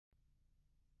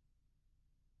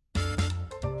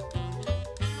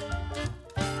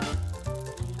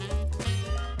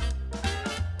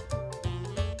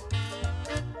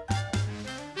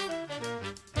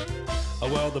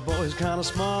Well, the boy's kind of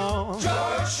small.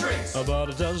 George shrinks. But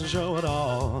it doesn't show at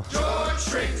all. George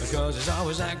shrinks. Because he's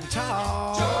always acting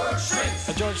tall. George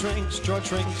shrinks. George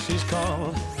shrinks, he's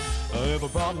called. If a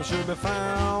problem should be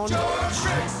found, George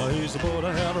shrinks. He's the boy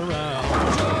to have around.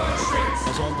 George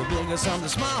shrinks. Something big or something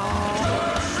small.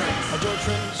 George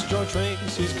shrinks. George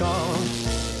shrinks, he's called.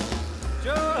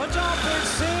 George always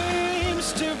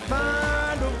seems to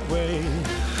find a way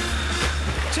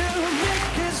to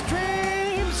make his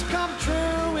dreams come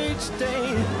true each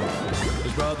day.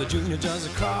 His brother Junior does a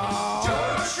call.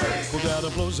 George shrinks. Well, Daddy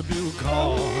blows a bugle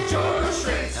call. George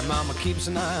shrinks. And Mama keeps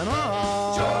an eye on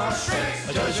all. George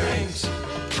shrinks. George shrinks.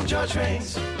 George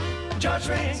shrinks. George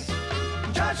shrinks.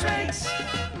 George shrinks.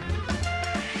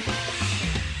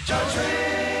 George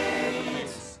shrinks.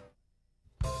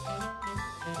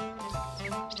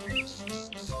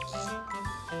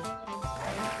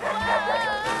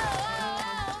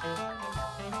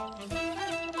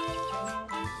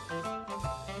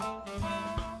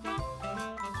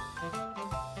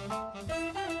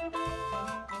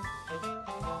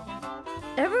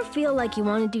 Ever feel like you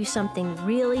want to do something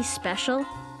really special?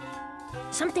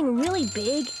 Something really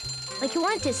big? Like you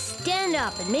want to stand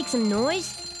up and make some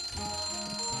noise?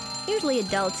 Usually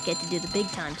adults get to do the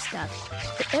big-time stuff,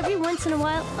 but every once in a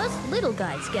while, us little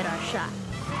guys get our shot.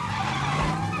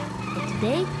 But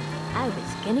today, I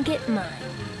was gonna get mine.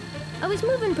 I was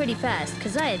moving pretty fast,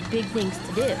 because I had big things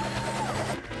to do.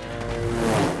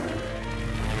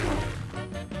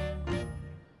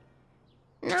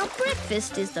 Now,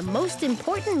 breakfast is the most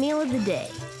important meal of the day,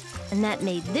 and that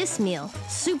made this meal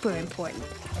super important.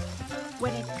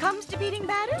 When it comes to beating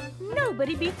batter,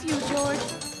 nobody beats you, George.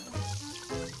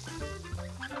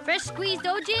 Fresh squeezed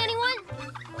OJ, anyone?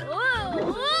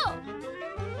 Whoa, whoa!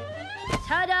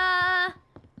 Ta-da!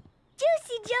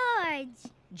 Juicy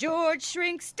George! George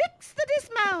Shrink sticks the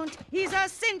dismount. He's a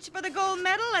cinch for the gold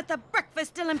medal at the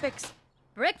Breakfast Olympics.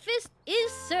 Breakfast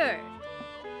is served.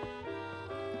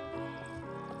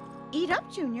 Eat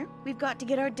up, Junior. We've got to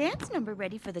get our dance number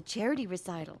ready for the charity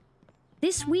recital.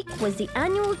 This week was the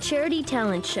annual charity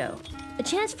talent show. A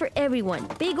chance for everyone,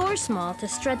 big or small, to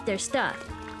strut their stuff.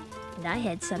 And I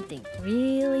had something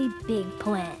really big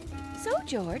planned. So,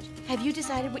 George, have you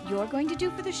decided what you're going to do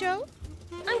for the show?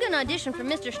 I'm gonna audition for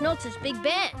Mr. Schnultz's big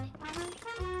band.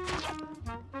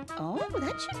 Oh,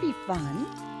 that should be fun.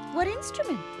 What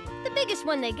instrument? The biggest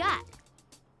one they got.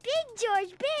 Big,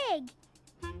 George, big!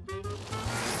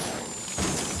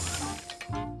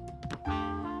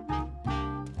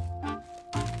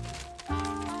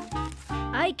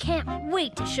 I can't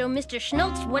wait to show Mr.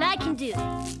 Schnultz what I can do.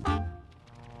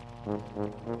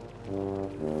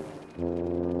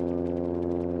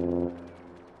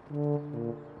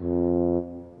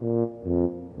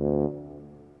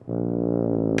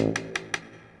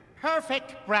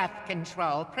 Perfect breath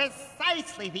control,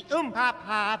 precisely the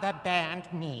oompah-pah the band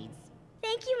needs.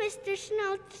 Thank you, Mr.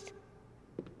 Schnultz.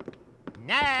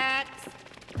 Next!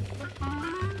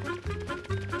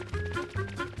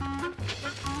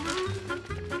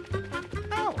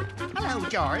 Oh, hello,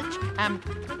 George.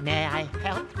 May I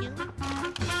help you?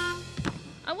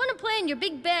 I want to play in your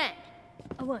big band.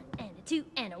 A 1 and a 2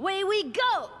 and away we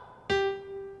go!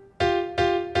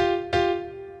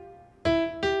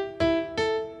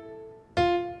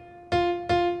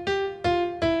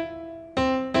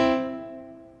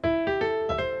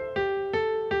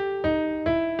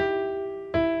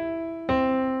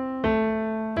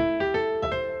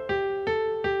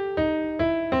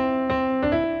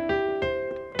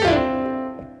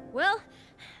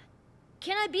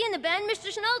 Can I be in the band,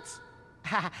 Mr. Schnultz?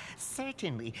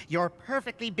 Certainly. You're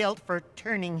perfectly built for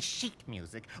turning sheet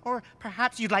music. Or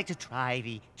perhaps you'd like to try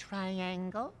the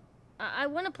triangle? I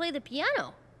want to play the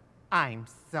piano. I'm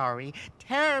sorry.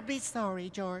 Terribly sorry,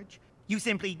 George. You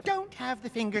simply don't have the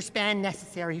finger span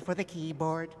necessary for the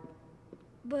keyboard.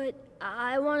 But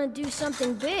I want to do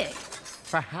something big.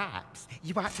 Perhaps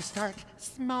you ought to start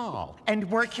small and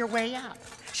work your way up.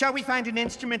 Shall we find an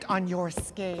instrument on your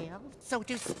scale, so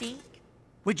to speak?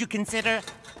 Would you consider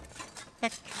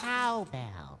the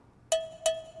cowbell?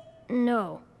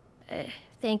 No.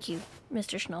 Thank you,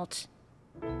 Mr. Schnultz.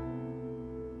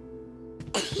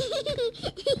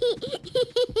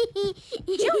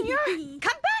 Junior,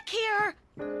 come back here!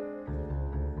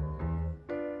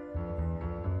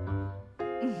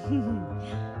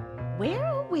 Where,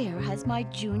 oh where has my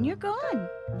Junior gone?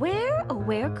 Where, oh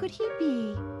where could he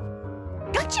be?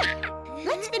 Gotcha!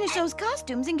 Let's finish those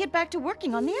costumes and get back to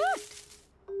working on the act.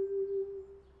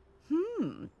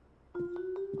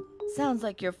 Sounds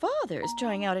like your father is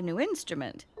trying out a new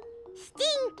instrument.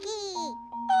 Stinky!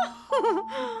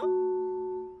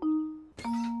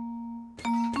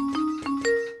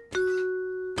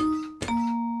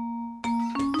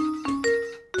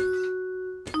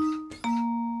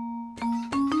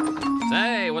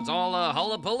 what's all the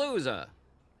hullapalooza?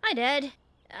 Hi, Dad.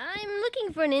 I'm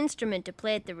looking for an instrument to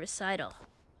play at the recital.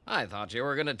 I thought you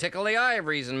were gonna tickle the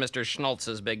ivories in Mr.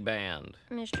 Schnultz's big band.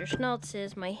 Mr. Schnultz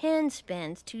says my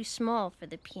handspan's too small for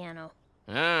the piano.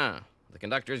 Ah, the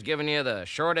conductor's giving you the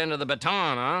short end of the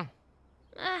baton,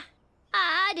 huh?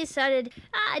 I decided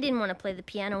I didn't want to play the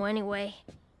piano anyway.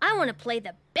 I want to play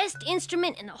the best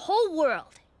instrument in the whole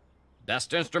world.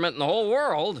 Best instrument in the whole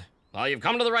world? Well, you've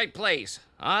come to the right place.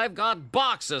 I've got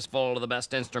boxes full of the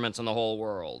best instruments in the whole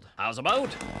world. How's about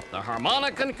the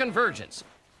harmonic and convergence?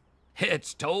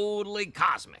 It's totally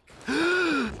cosmic.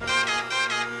 Want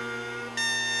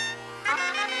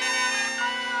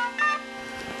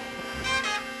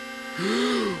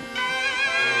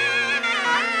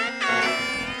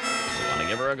to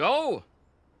give her a go?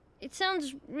 It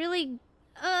sounds really,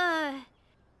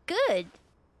 good.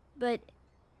 But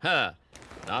Huh.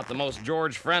 Not the most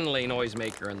George-friendly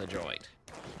noisemaker in the joint.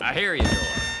 I hear you,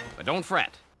 George, but don't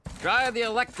fret. Try the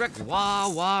electric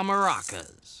wah-wah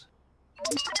maracas.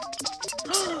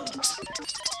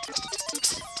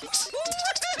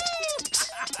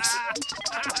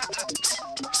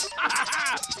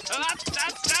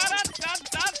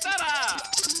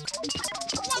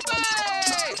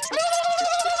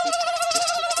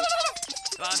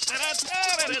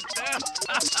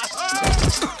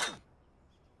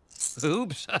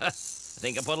 Oops. I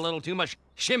think I put a little too much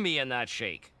shimmy in that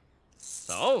shake.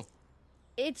 So?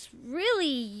 it's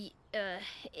really,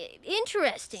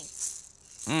 interesting.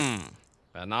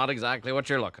 But not exactly what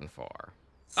you're looking for.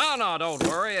 Oh, no, don't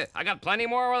worry. I got plenty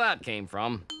more where that came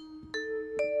from.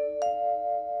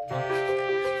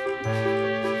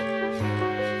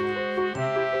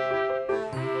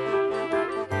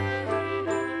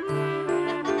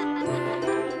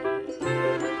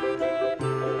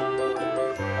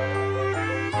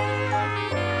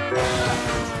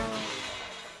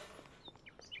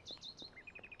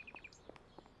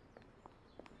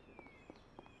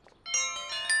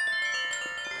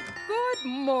 Good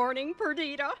morning,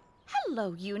 Perdita.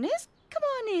 Hello, Eunice. Come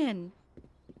on in.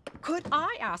 Could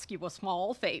I ask you a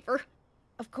small favor?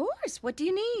 Of course. What do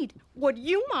you need? Would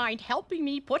you mind helping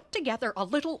me put together a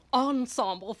little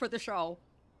ensemble for the show?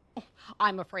 Oh,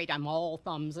 I'm afraid I'm all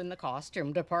thumbs in the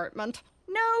costume department.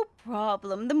 No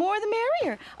problem. The more the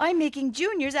merrier. I'm making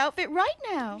Junior's outfit right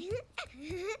now.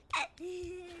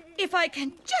 If I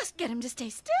can just get him to stay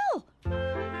still.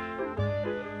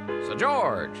 So,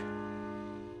 George,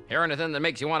 hear anything that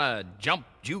makes you want to jump,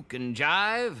 juke, and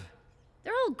jive?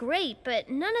 They're all great, but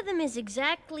none of them is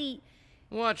exactly...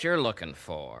 What you're looking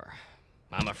for.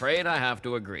 I'm afraid I have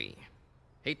to agree.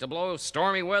 Hate to blow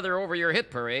stormy weather over your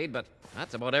hit parade, but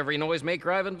that's about every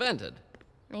noisemaker I've invented.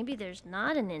 Maybe there's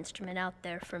not an instrument out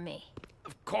there for me.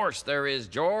 Of course there is,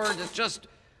 George. It's just,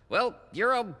 well,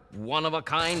 you're a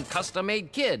one-of-a-kind,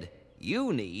 custom-made kid.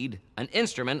 You need an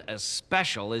instrument as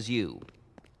special as you.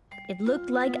 It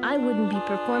looked like I wouldn't be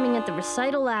performing at the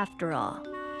recital after all.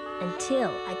 Until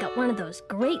I got one of those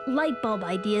great light bulb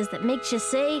ideas that makes you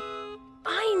say,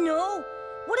 I know!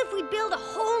 What if we build a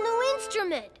whole new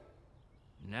instrument?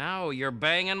 Now you're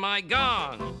banging my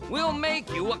gong. We'll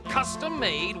make you a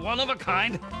custom-made,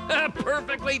 one-of-a-kind,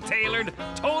 perfectly tailored,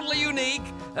 totally unique,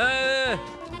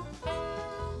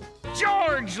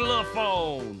 George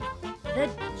LaPhone. The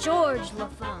George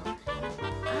LaPhone.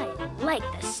 I like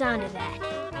the sound of that.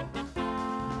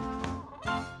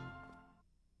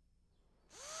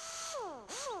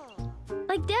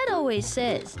 Like Dad always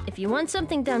says, if you want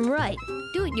something done right,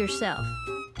 do it yourself.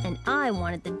 And I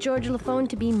wanted the George LaPhone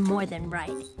to be more than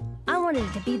right. I wanted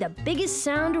it to be the biggest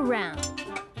sound around.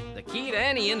 The key to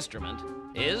any instrument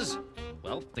is,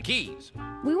 well, the keys.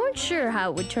 We weren't sure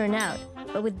how it would turn out,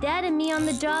 but with Dad and me on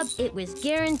the job, it was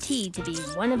guaranteed to be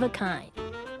one of a kind.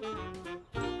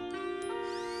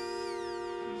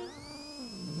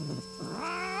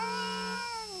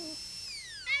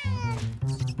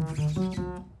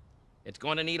 It's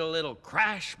going to need a little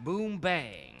crash, boom,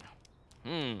 bang.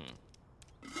 And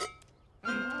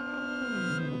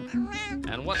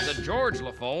what's a George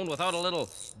LaPhone without a little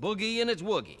boogie in its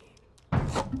woogie?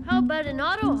 How about an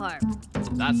auto harp?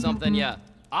 That's something you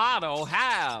oughto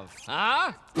have,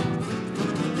 huh?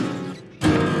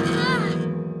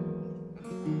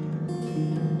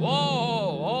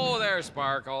 Whoa, whoa there,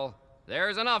 Sparkle.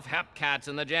 There's enough hep cats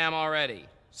in the jam already.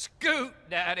 Scoot,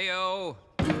 Daddy-o.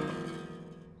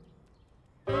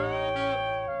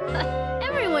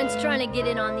 Everyone's trying to get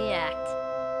in on the act.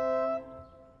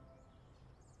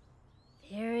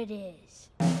 There it is.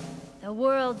 The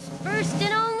world's first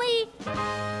and only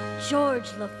George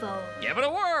LaPhone. Give it a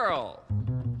whirl.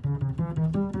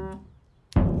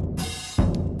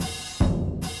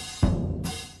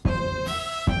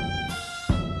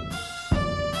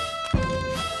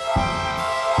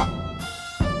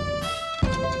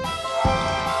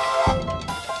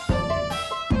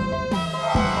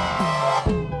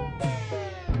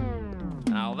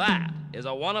 is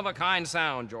a one-of-a-kind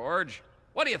sound, George.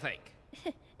 What do you think?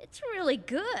 It's really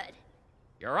good.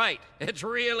 You're right. It's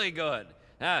really good.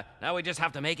 Now we just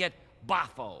have to make it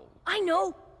boffo. I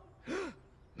know.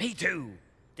 Me too.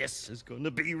 This is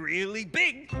gonna be really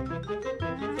big.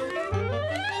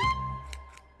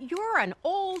 You're an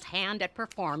old hand at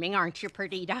performing, aren't you,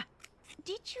 Perdita?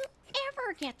 Did you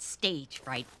ever get stage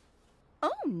fright?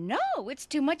 Oh, no, it's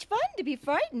too much fun to be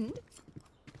frightened.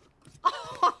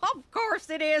 Oh, of course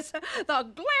it is. The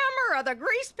glamour of the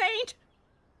grease paint.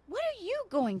 What are you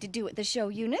going to do at the show,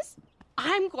 Eunice?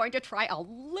 I'm going to try a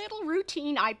little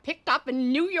routine I picked up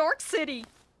in New York City.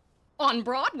 On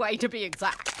Broadway, to be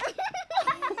exact.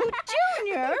 Oh,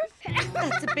 Junior,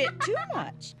 that's a bit too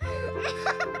much.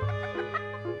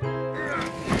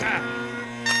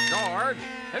 George,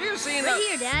 have you seen Right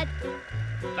here, Dad.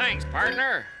 Thanks,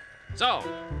 partner. So,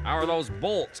 how are those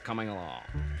bolts coming along?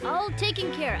 All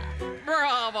taken care of.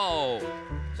 Bravo!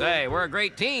 Say, we're a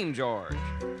great team, George.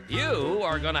 You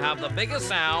are gonna have the biggest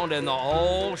sound in the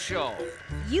whole show.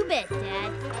 You bet,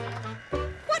 Dad.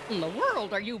 What in the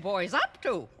world are you boys up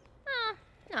to?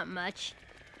 Not much.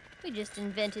 We just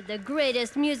invented the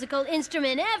greatest musical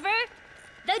instrument ever,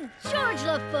 the George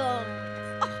Laphone.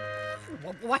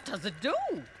 What does it do?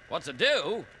 What's it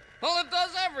do? Well, it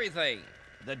does everything.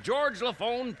 The George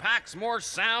Laphone packs more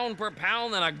sound per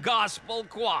pound than a gospel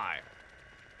choir.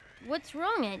 What's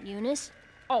wrong, Aunt Eunice?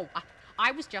 Oh,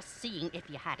 I was just seeing if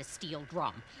you had a steel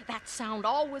drum. That sound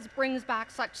always brings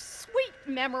back such sweet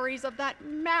memories of that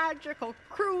magical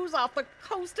cruise off the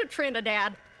coast of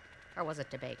Trinidad. Or was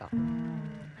it Tobago?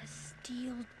 A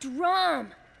steel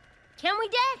drum. Can we,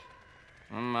 Dad?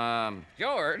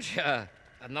 George,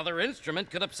 another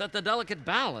instrument could upset the delicate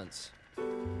balance.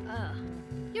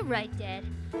 You're right, Dad.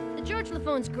 The George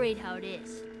Laphone's great how it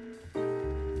is.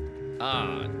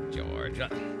 George,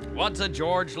 what's a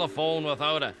George Laphone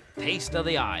without a taste of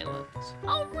the islands?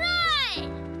 All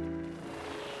right!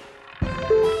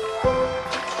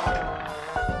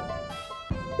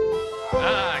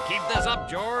 Keep this up,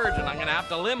 George, and I'm gonna have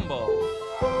to limbo.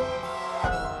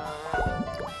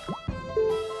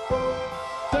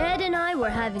 Dad and I were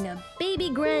having a baby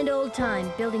grand old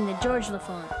time building the George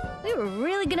Laphone. We were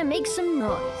really gonna make some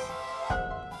noise.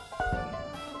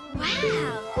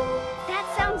 Wow, that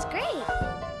sounds great.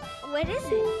 What is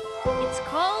it? It's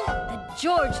called the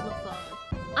George Laphone.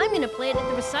 I'm gonna play it at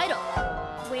the recital.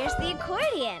 Where's the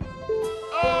accordion?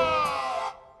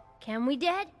 Can we,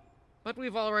 Dad? But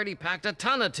we've already packed a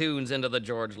ton of tunes into the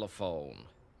George Laphone.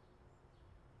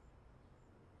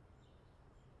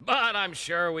 But I'm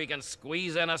sure we can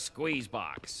squeeze in a squeeze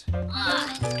box.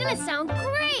 It's gonna sound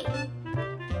great!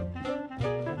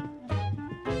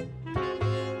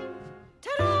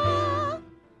 Ta-da!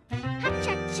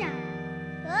 Ha-cha-cha.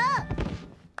 Oh,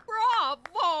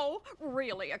 Bravo!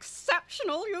 Really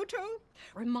exceptional, you two.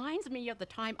 Reminds me of the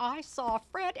time I saw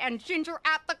Fred and Ginger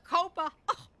at the Copa.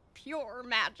 Oh, pure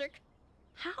magic.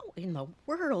 How in the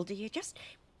world do you just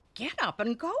get up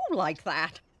and go like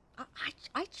that?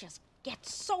 I just get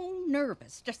so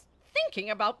nervous just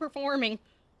thinking about performing.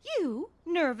 You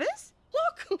nervous?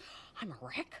 Look, I'm a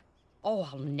wreck. Oh,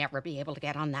 I'll never be able to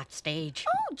get on that stage.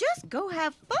 Oh, just go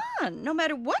have fun. No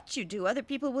matter what you do, other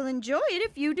people will enjoy it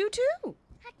if you do too.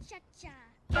 ha-cha-cha.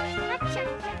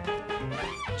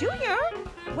 Ha-cha-cha. Junior,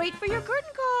 wait for your curtain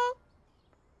call.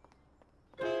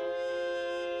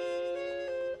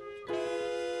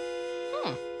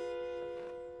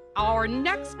 Our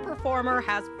next performer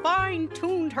has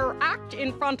fine-tuned her act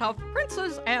in front of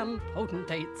princes and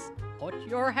potentates. Put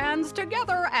your hands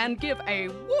together and give a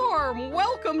warm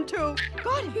welcome to...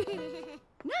 Got it.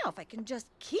 Now if I can just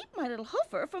keep my little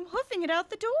hoofer from hoofing it out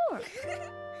the door.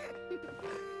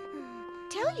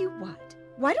 Tell you what,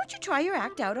 why don't you try your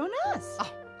act out on us?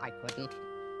 Oh, I couldn't.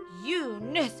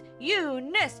 Eunice,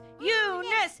 Eunice,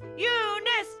 Eunice,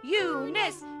 Eunice, Eunice,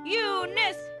 Eunice,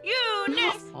 Eunice,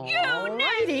 Eunice.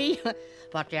 Alrighty,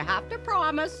 but you have to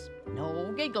promise,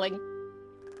 no giggling.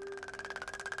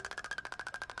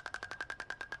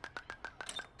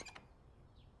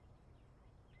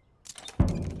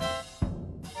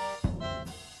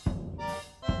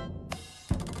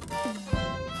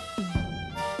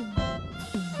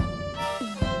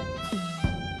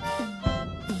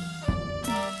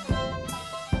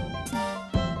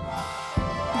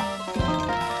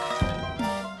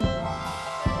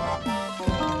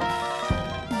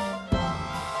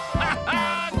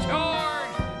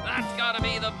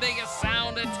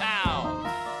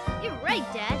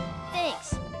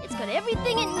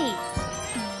 Everything it needs.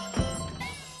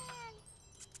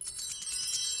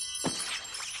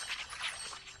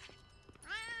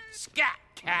 Scat,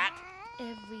 cat.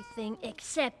 Everything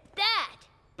except that.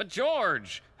 But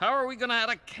George, how are we gonna add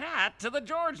a cat to the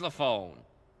George-la-phone?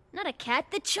 Not a cat,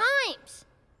 the chimes.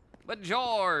 But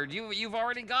George, you've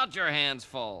already got your hands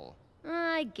full.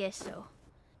 I guess so.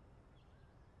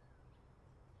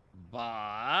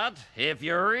 But if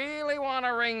you really want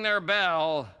to ring their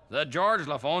bell, the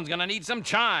George-la-phone's gonna need some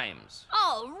chimes.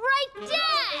 All right,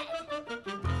 Dad!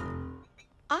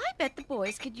 I bet the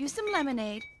boys could use some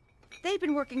lemonade. They've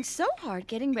been working so hard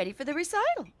getting ready for the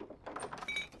recital.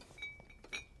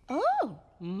 Oh.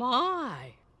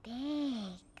 My.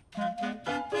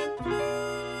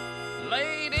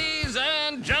 Ladies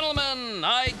and gentlemen,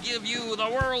 I give you the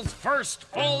world's first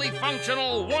fully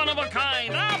functional,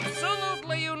 one-of-a-kind,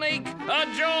 absolutely unique, a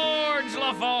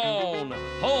George-la-phone,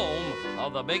 home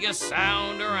of the biggest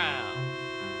sound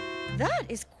around. That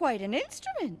is quite an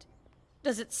instrument.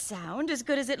 Does it sound as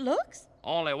good as it looks?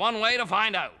 Only one way to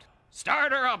find out.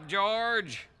 Start her up,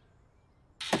 George.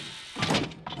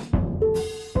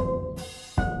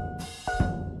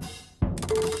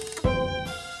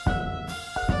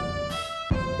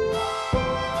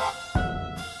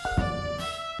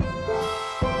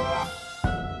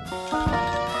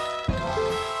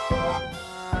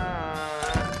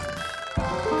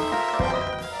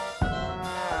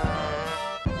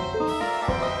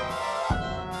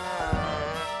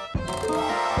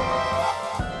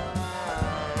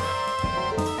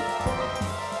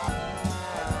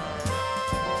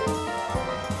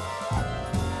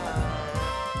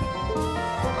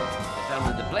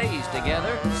 Plays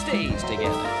together, stays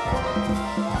together.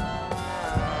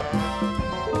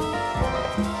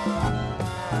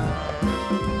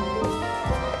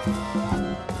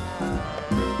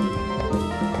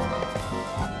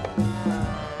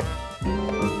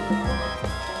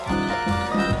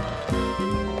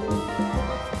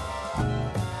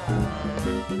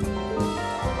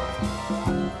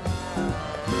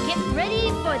 Get ready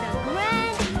for the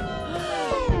grand...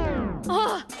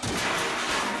 Oh!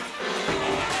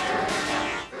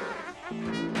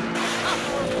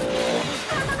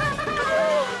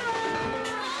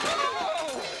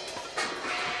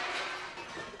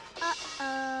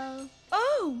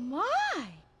 Oh, my.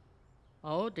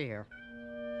 Oh, dear.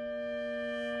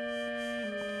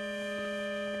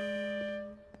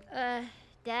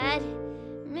 Dad,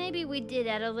 maybe we did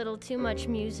add a little too much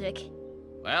music.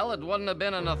 Well, it wouldn't have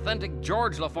been an authentic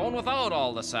George-la-phone without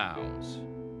all the sounds.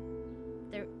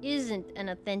 There isn't an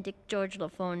authentic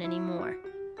George-la-phone anymore.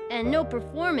 And no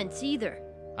performance either.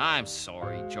 I'm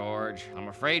sorry, George. I'm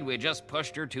afraid we just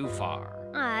pushed her too far.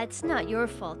 It's not your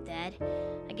fault, Dad.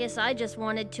 I guess I just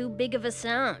wanted too big of a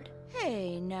sound.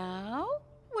 Hey, now.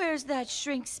 Where's that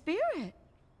shrink spirit?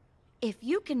 If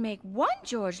you can make one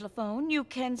George-la-phone, you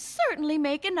can certainly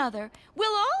make another.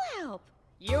 We'll all help.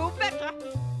 You betcha.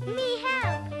 Me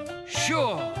help.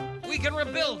 Sure, we can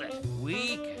rebuild it.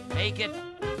 We can make it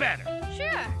better.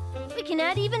 Sure, we can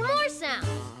add even more sounds.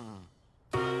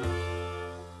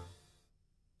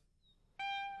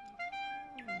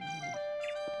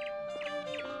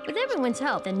 With everyone's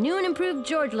help, the new and improved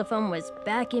George-la-phone was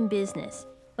back in business,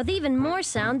 with even more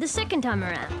sound the second time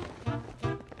around.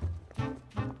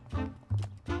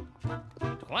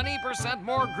 20%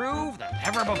 more groove than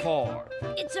ever before.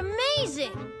 It's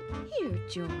amazing! Here,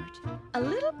 George. A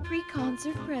little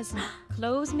pre-concert present.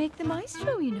 Clothes make the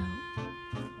maestro, you know.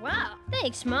 Wow,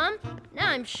 thanks, Mom. Now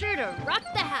I'm sure to rock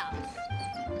the house.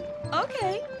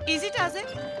 Okay, easy does it.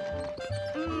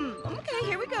 Okay,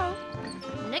 here we go.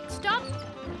 Next stop,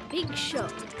 big show.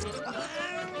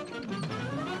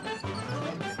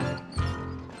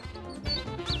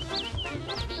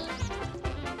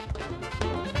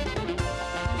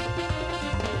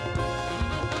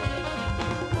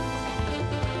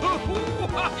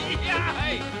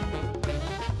 Yay!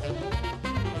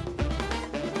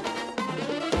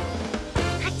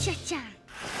 Ha-cha-cha.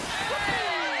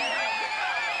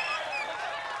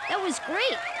 That was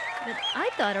great, but I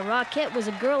thought a Rockette was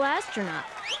a girl astronaut.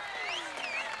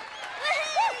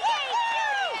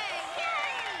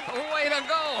 Way to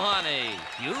go, honey.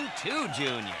 You too,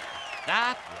 Junior.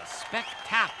 That was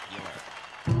spectacular.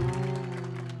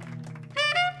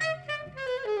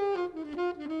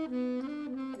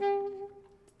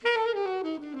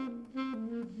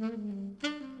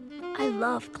 I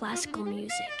love classical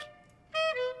music.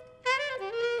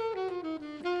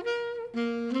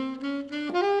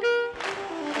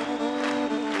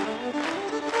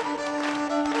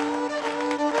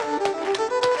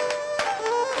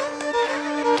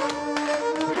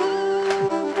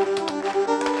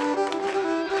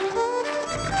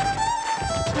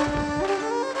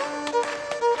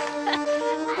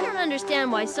 I don't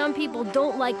understand why some people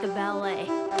don't like the ballet.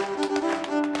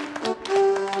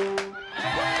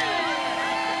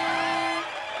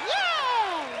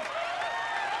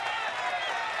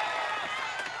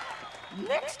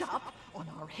 Next up on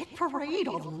our hit parade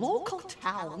of local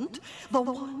talent, the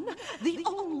one, the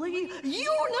only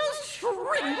Eunice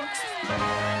Shrinks.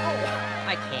 Oh,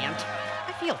 I can't.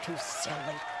 I feel too silly.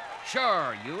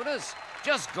 Sure, Eunice.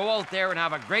 Just go out there and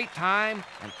have a great time,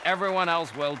 and everyone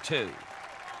else will too.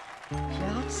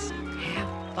 Just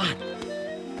have fun.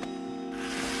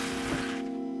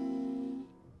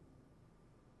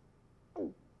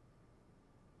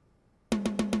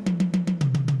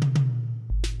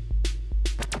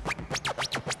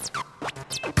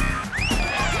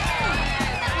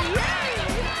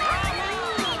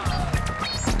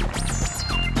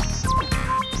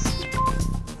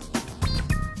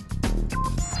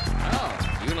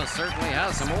 Certainly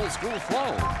has some old school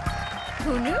flow.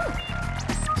 Who knew?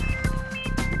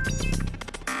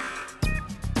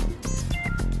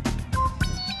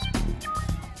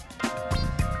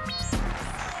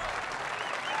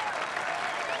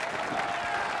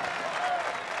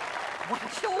 What a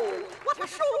show! What a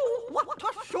show! What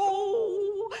a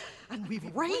show! And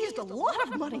we've raised a lot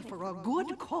of money for a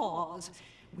good cause.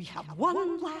 We have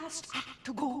one last act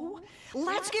to go.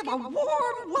 Let's give a warm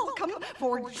welcome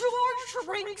for George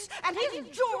Shrinks and his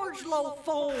George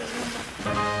Lophone.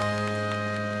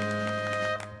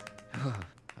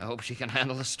 I hope she can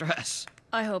handle the stress.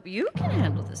 I hope you can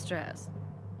handle the stress.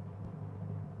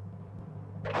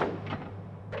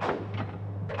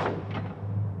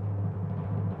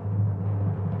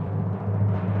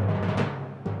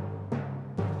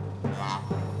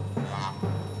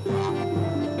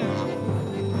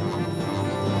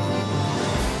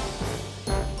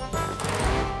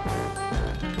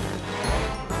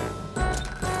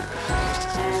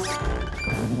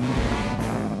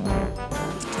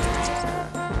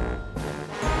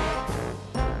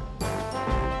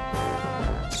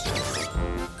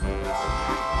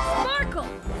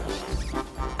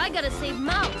 I gotta save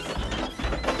Mouse.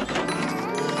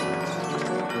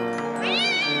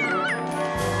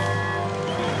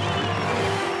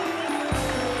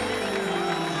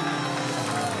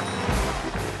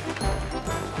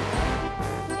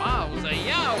 Wowza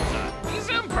yowza! He's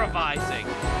improvising!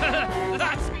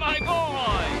 That's my boy!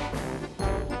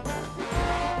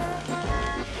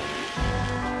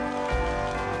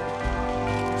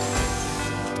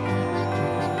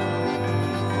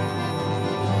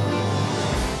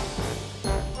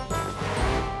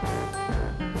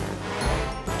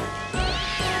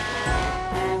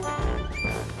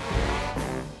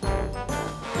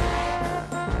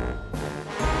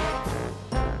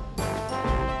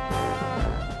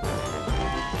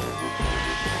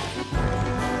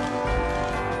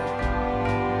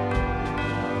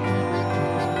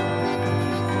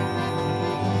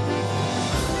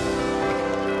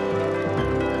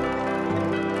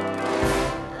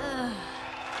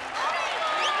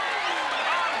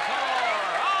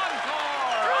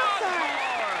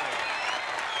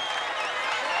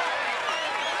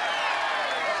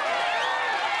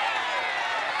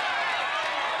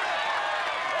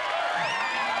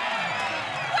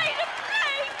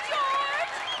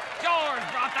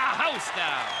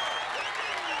 Down.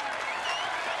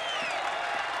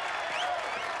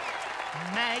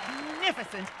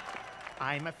 Magnificent.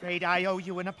 I'm afraid I owe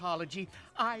you an apology.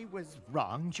 I was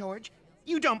wrong, George.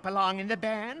 You don't belong in the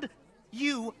band.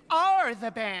 You are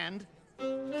the band.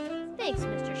 Thanks,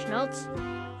 Mr. Schnultz.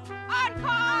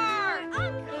 Encore!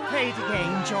 Encore! Play it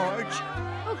again, George.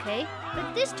 Okay,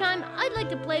 but this time I'd like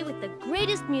to play with the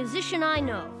greatest musician I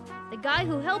know, the guy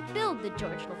who helped build the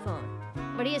George Lophone.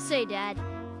 What do you say, Dad?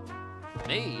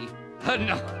 Me?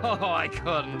 No, I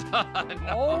couldn't. No.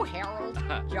 Oh, Harold,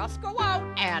 just go out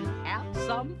and have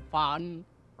some fun.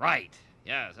 Right.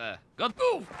 Yes, good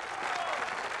move.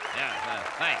 Yes,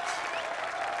 thanks.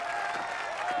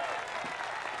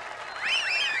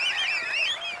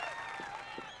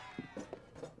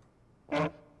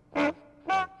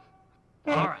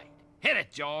 All right, hit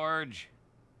it, George.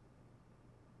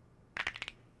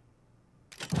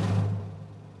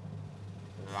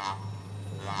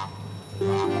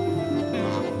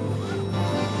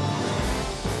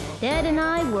 Dad and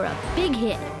I were a big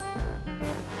hit.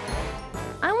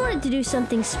 I wanted to do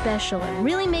something special and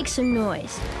really make some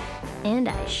noise. And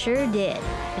I sure did.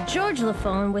 The George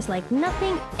Lophone was like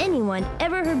nothing anyone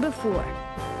ever heard before.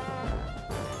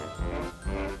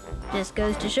 Just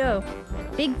goes to show,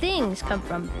 big things come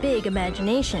from big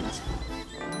imaginations.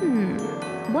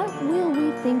 What will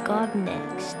we think of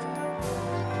next?